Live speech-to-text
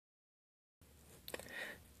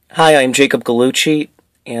Hi, I'm Jacob Gallucci,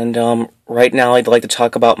 and right now I'd like to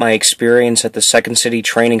talk about my experience at the Second City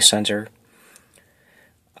Training Center.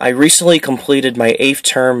 I recently completed my 8th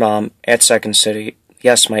term at Second City.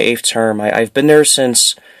 Yes, my 8th term. I've been there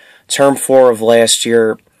since term 4 of last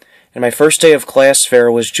year, and my first day of class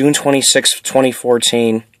fair was June 26th,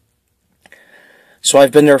 2014. So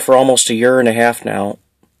I've been there for almost a year and a half now,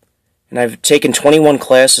 and I've taken 21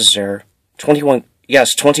 classes there. 21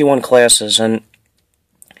 classes, and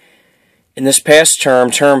in this past term,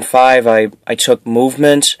 term 5, I took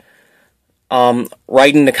movement,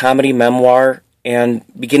 writing the comedy memoir, and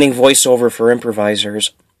beginning voiceover for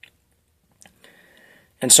improvisers.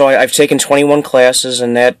 And so I've taken 21 classes,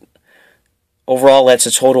 and that overall that's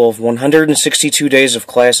a total of 162 days of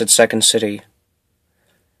class at Second City.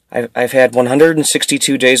 I've had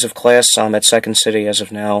 162 days of class at Second City as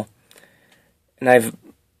of now, and I've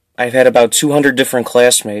had about 200 different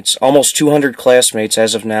classmates, almost 200 classmates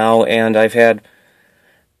as of now, and I've had,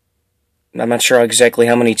 I'm not sure exactly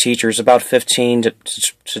how many teachers, about 15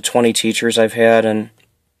 to 20 teachers I've had, and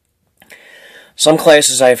some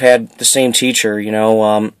classes I've had the same teacher,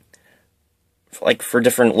 like for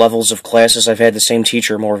different levels of classes I've had the same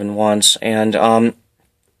teacher more than once, and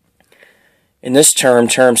in this term,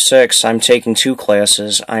 term 6, I'm taking 2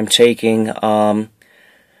 classes. I'm taking,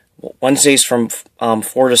 Wednesdays from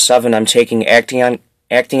 4 to 7, I'm taking acting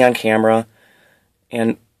on camera,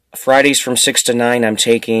 and Fridays from 6 to 9, I'm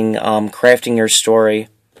taking crafting your story.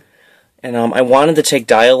 And I wanted to take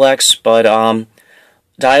dialects, but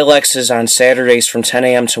dialects is on Saturdays from 10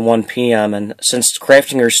 a.m. to 1 p.m. And since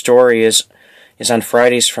crafting your story is on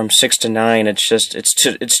Fridays from 6 to 9, it's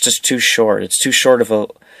just too short. It's too short of a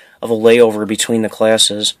layover between the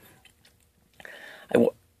classes.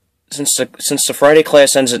 Since the Friday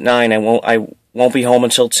class ends at 9, I won't be home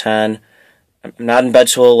until 10. I'm not in bed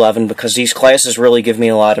till 11 because these classes really give me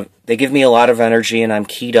a lot of energy, and I'm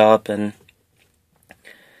keyed up, and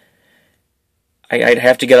I'd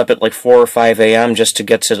have to get up at like 4 or 5 a.m. just to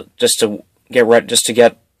get to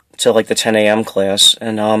like the 10 a.m. class.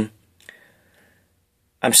 And I'm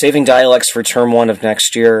saving dialects for term 1 of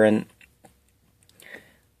next year, and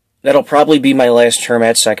that'll probably be my last term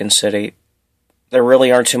at Second City. There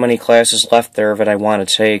really aren't too many classes left there that I want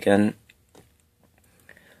to take, and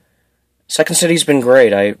Second City's been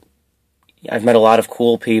great. I've met a lot of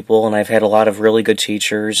cool people, and I've had a lot of really good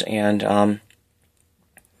teachers, and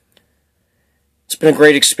it's been a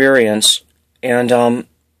great experience. And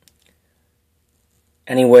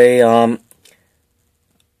anyway, I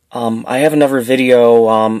have another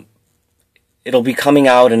video. It'll be coming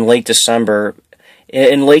out in late December.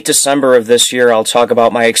 In late December of this year, I'll talk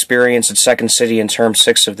about my experience at Second City in Term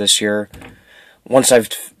 6 of this year. Once I've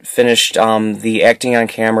finished the acting on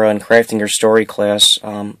camera and crafting your story classes,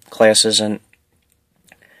 and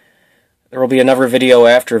there will be another video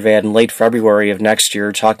after that in late February of next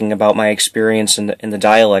year talking about my experience in the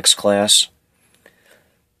dialects class.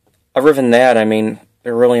 Other than that, I mean,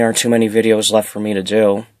 there really aren't too many videos left for me to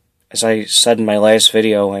do. As I said in my last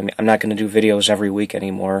video, I'm not going to do videos every week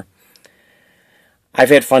anymore. I've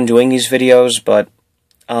had fun doing these videos, but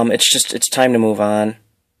it's time to move on.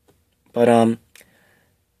 But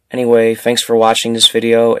anyway, thanks for watching this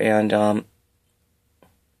video, and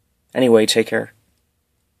anyway, take care.